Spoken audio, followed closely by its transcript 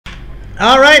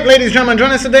Alright, ladies and gentlemen,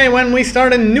 join us today when we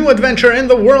start a new adventure in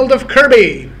the world of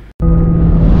Kirby.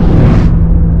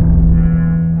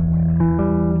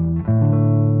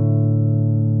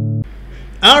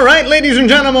 Alright, ladies and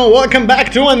gentlemen, welcome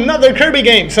back to another Kirby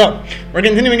game. So, we're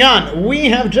continuing on. We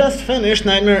have just finished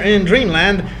Nightmare in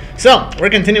Dreamland. So, we're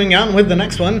continuing on with the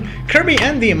next one, Kirby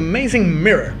and the Amazing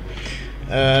Mirror.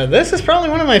 This is probably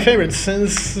one of my favorites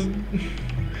since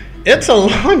it's a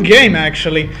long game,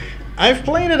 actually. I've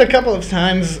played it a couple of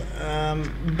times,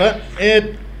 but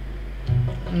it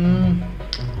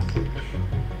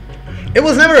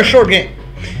was never a short game.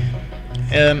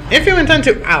 If you intend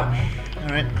to...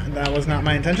 Alright, that was not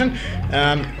my intention.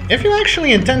 If you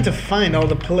actually intend to find all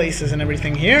the places and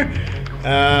everything here,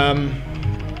 and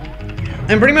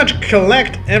pretty much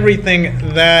collect everything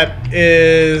that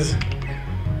is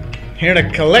here to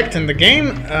collect in the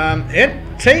game, it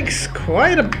takes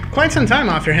quite some time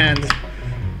off your hands.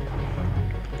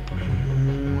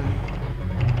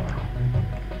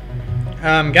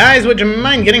 Guys, would you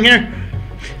mind getting here?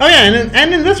 Oh yeah,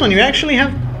 and in this one you actually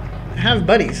have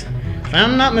buddies. If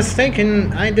I'm not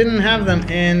mistaken, I didn't have them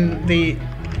in the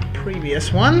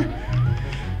previous one.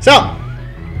 So,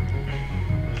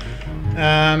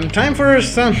 time for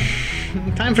some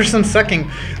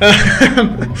sucking.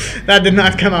 That did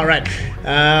not come out right.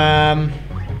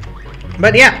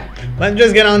 But yeah, let's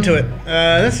just get on to it.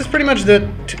 This is pretty much the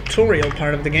tutorial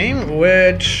part of the game,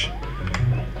 which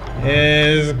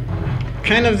is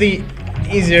kind of the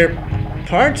easier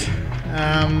part.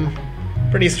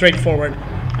 Pretty straightforward.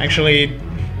 Actually,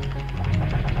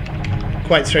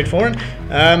 quite straightforward.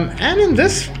 And in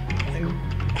this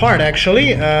part,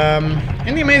 actually, in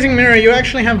the Amazing Mirror, you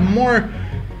actually have more,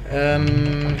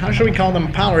 how should we call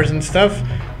them, powers and stuff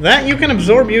that you can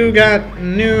absorb. You got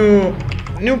new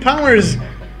powers,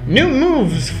 new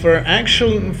moves for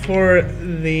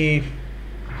the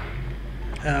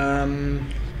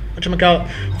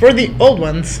for the old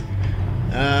ones.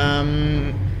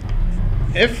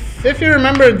 If you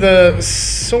remember the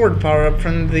sword power-up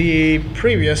from the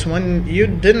previous one, you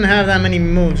didn't have that many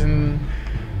moves and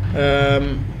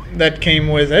that came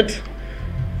with it.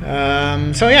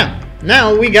 So yeah,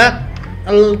 now we got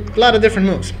a lot of different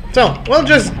moves. So we'll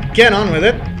just get on with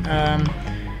it.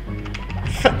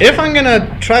 If I'm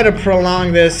gonna try to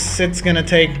prolong this, it's gonna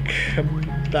take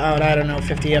about, I don't know,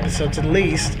 50 episodes at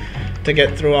least to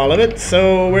get through all of it.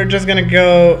 So we're just gonna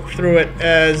go through it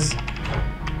as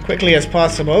quickly as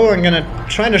possible. I'm gonna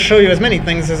try to show you as many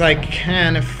things as I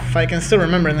can, if I can still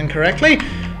remember them correctly.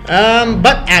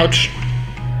 But ouch.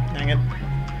 Dang it.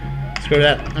 Screw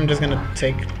that. I'm just gonna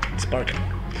take Spark.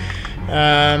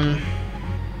 Yeah,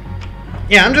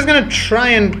 I'm just gonna try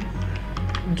and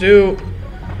do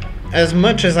as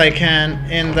much as I can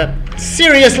in that.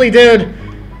 Seriously, dude!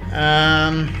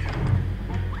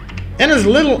 In as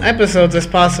little episodes as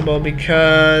possible,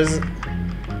 because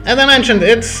as I mentioned,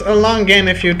 it's a long game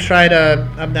if you try to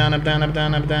up, down, up, down, up,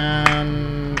 down, up,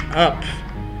 down, up.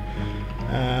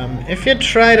 If you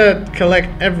try to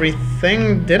collect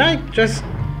everything, did I just...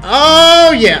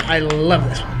 Oh yeah, I love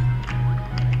this one.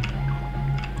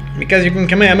 Because you can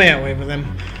Kamehameha wave with him.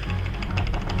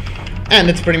 And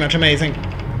it's pretty much amazing.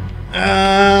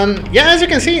 Yeah, as you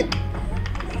can see,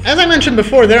 as I mentioned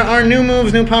before, there are new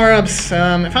moves, new power-ups.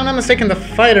 If I'm not mistaken, the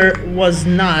fighter was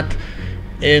not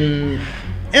in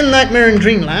Nightmare in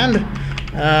Dreamland.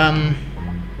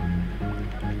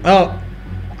 Well,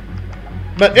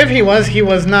 but if he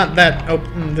was not that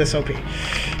this OP.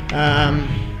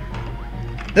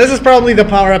 This is probably the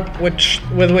power-up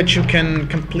with which you can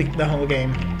complete the whole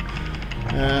game.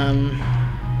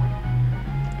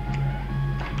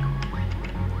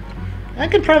 I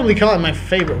could probably call it my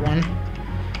favorite one.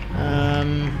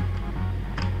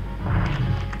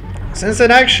 Since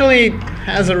it actually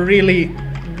has a really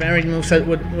varied moveset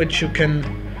with which you can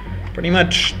pretty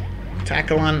much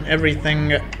tackle on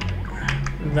everything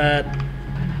that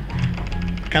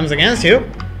comes against you.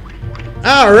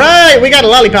 Alright, we got a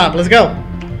lollipop, let's go.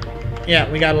 Yeah,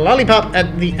 we got a lollipop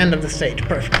at the end of the stage,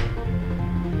 perfect.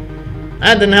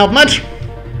 That didn't help much.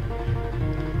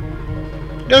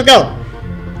 Just go.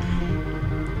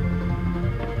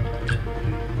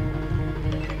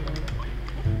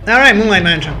 Alright, Moonlight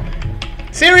Mansion.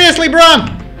 Seriously, bro?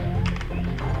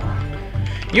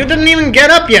 You didn't even get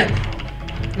up yet,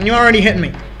 and you already hit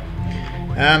me.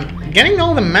 Getting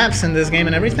all the maps in this game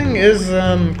and everything is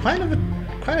quite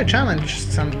a challenge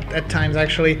at times,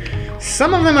 actually.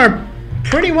 Some of them are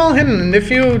pretty well hidden, and if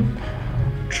you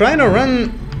try to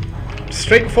run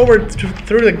straight forward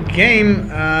through the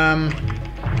game,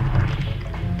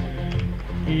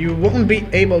 you won't be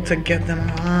able to get them.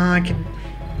 I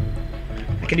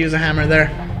could use a hammer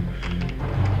there.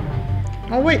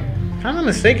 Oh wait, if I'm not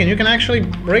mistaken, you can actually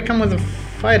break them with a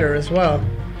fighter as well.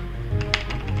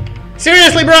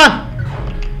 Seriously, bruh!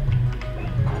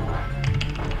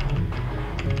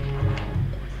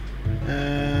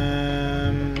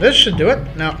 This should do it.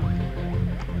 No.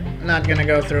 Not gonna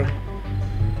go through.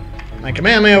 My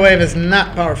Kamehameha wave is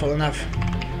not powerful enough.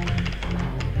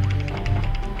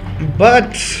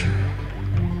 But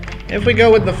if we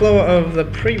go with the flow of the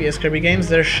previous Kirby games,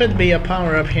 there should be a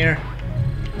power-up here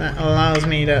that allows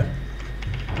me to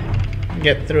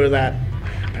get through that.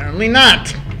 Apparently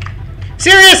not.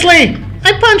 Seriously!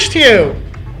 I punched you!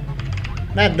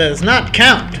 That does not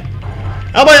count.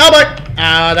 Oh boy, oh boy!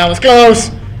 Ah, that was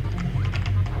close.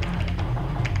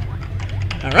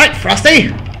 Alright, Frosty!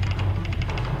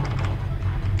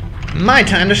 My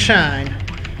time to shine.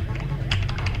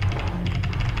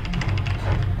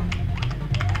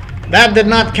 That did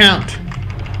not count.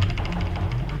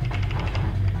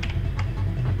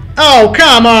 Oh,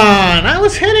 come on! I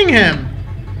was hitting him!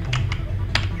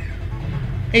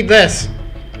 Eat this.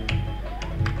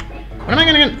 What am I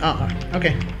gonna get? Oh,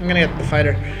 okay. I'm gonna get the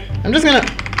fighter. I'm just gonna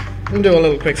do a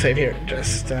little quick save here.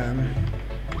 Just,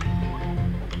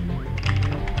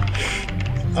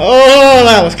 Oh,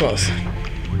 that was close.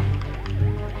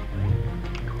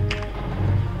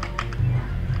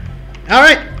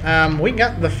 Alright, we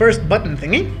got the first button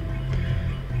thingy,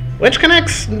 which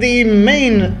connects the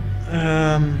main,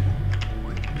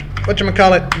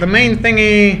 whatchamacallit, the main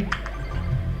thingy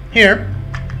here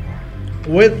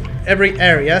with every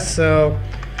area, so,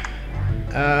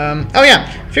 oh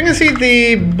yeah, if you can see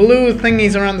the blue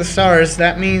thingies around the stars,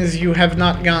 that means you have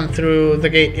not gone through the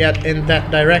gate yet in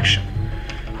that direction.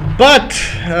 But,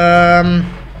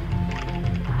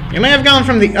 you may have gone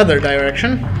from the other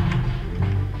direction.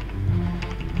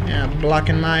 Yeah,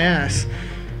 blocking my ass.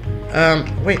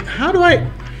 Wait, how do I...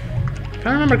 If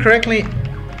I remember correctly,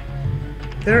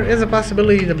 there is a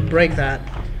possibility to break that.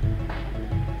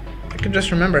 I could just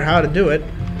remember how to do it.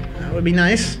 That would be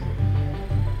nice.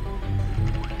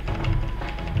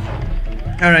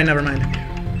 Alright, never mind.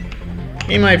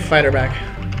 He might fight her back.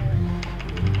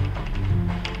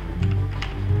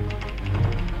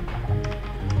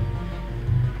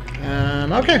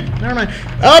 Okay, never mind.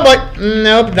 Oh boy!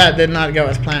 Nope, that did not go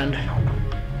as planned.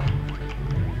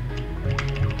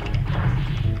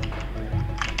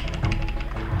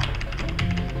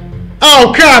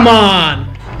 Oh, come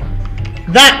on!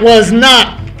 That was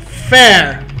not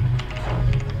fair!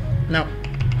 No.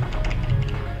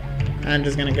 I'm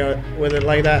just gonna go with it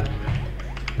like that.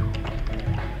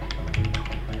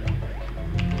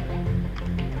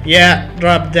 Yeah,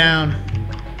 drop down.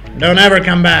 Don't ever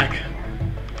come back.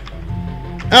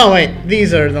 Oh wait,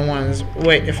 these are the ones.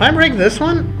 Wait, if I break this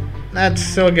one, that's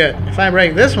still good. If I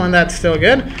break this one, that's still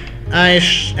good. I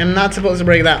am not supposed to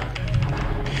break that one.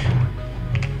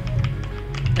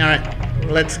 Alright,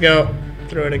 let's go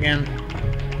through it again.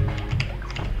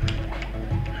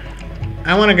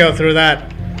 I want to go through that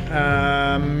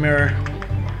mirror.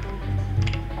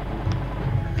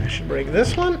 I should break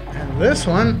this one,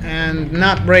 and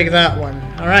not break that one.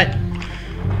 Alright.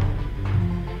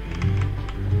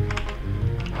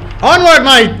 Onward,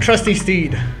 my trusty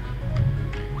steed!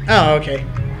 Oh, okay.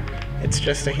 It's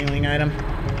just a healing item.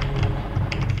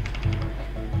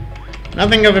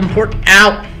 Nothing of import.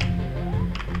 Ow!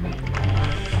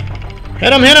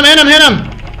 Hit him, hit him, hit him, hit him!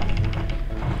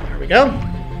 There we go.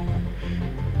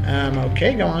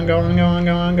 Okay, go on, go on, go on,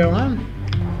 go on, go on.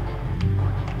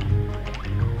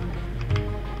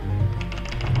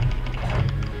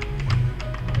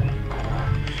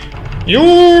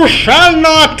 You shall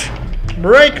not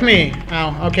break me!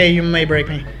 Ow, okay, you may break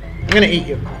me. I'm gonna eat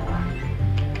you.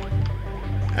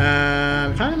 If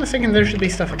I'm not mistaken, there should be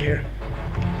stuff up here.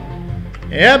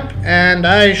 Yep, and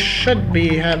I should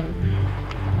be having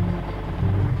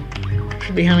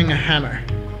a hammer.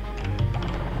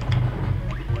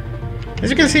 As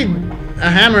you can see,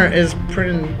 a hammer is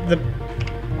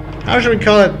how should we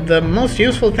call it? The most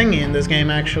useful thingy in this game,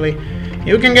 actually.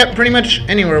 You can get pretty much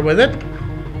anywhere with it.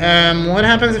 What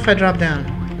happens if I drop down?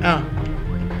 Oh.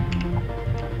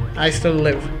 I still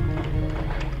live.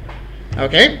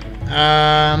 Okay.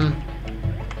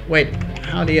 Wait,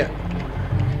 how do you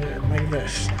do it like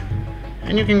this?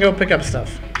 And you can go pick up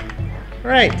stuff.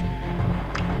 Right.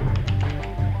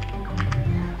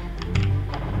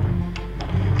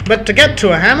 But to get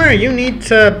to a hammer, you need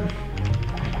to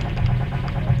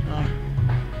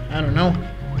I don't know,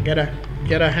 get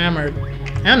a hammered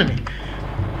enemy.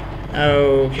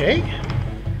 Okay.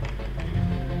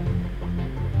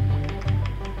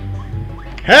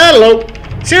 Hello!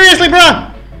 Seriously,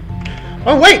 bruh!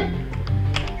 Oh, wait!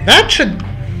 That should...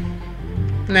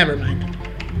 Never mind.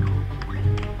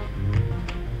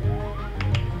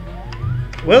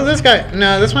 Will this guy...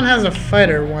 No, this one has a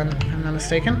fighter one, if I'm not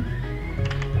mistaken.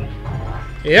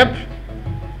 Yep.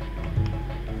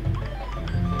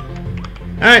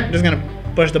 Alright, just gonna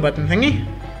push the button thingy.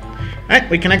 Alright,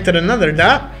 we connected another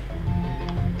dot.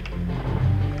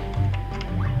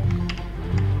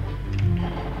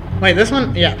 Wait, this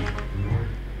one? Yeah.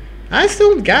 I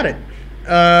still got it.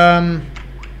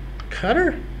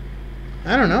 Cutter?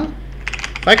 I don't know.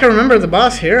 If I can remember the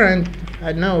boss here,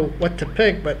 I'd know what to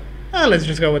pick, but let's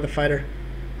just go with the fighter.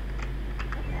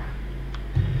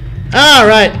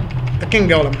 Alright, the King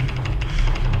Golem.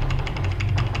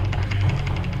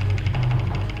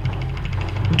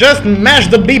 Just mash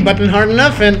the B button hard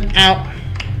enough and out.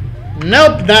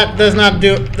 Nope, that does not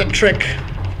do the trick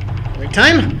every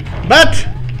time, but...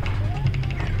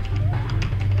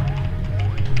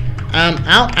 ow,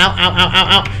 ow, ow, ow, ow,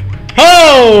 ow.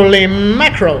 Holy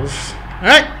macros!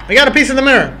 Alright, we got a piece of the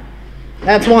mirror.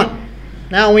 That's one.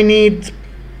 Now we need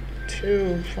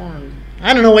 2, 4,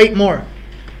 I don't know, 8 more.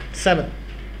 7.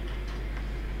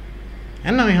 I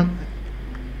don't know how.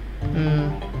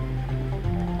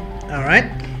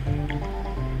 Alright.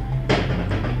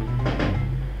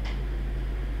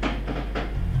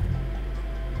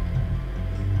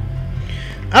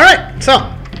 Alright, so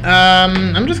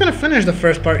I'm just gonna finish the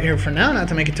first part here for now, not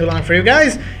to make it too long for you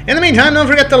guys. In the meantime, don't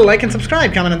forget to like and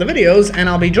subscribe, comment on the videos, and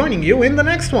I'll be joining you in the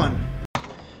next one.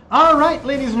 Alright,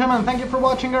 ladies and gentlemen, thank you for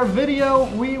watching our video.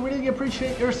 We really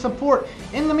appreciate your support.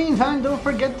 In the meantime, don't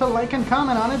forget to like and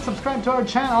comment on it, subscribe to our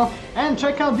channel, and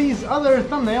check out these other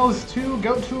thumbnails to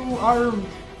go to our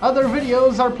other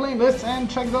videos, our playlists, and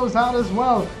check those out as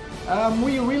well.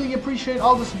 We really appreciate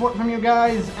all the support from you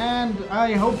guys, and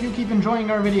I hope you keep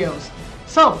enjoying our videos.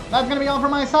 So, that's going to be all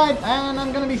from my side, and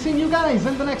I'm going to be seeing you guys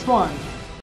in the next one.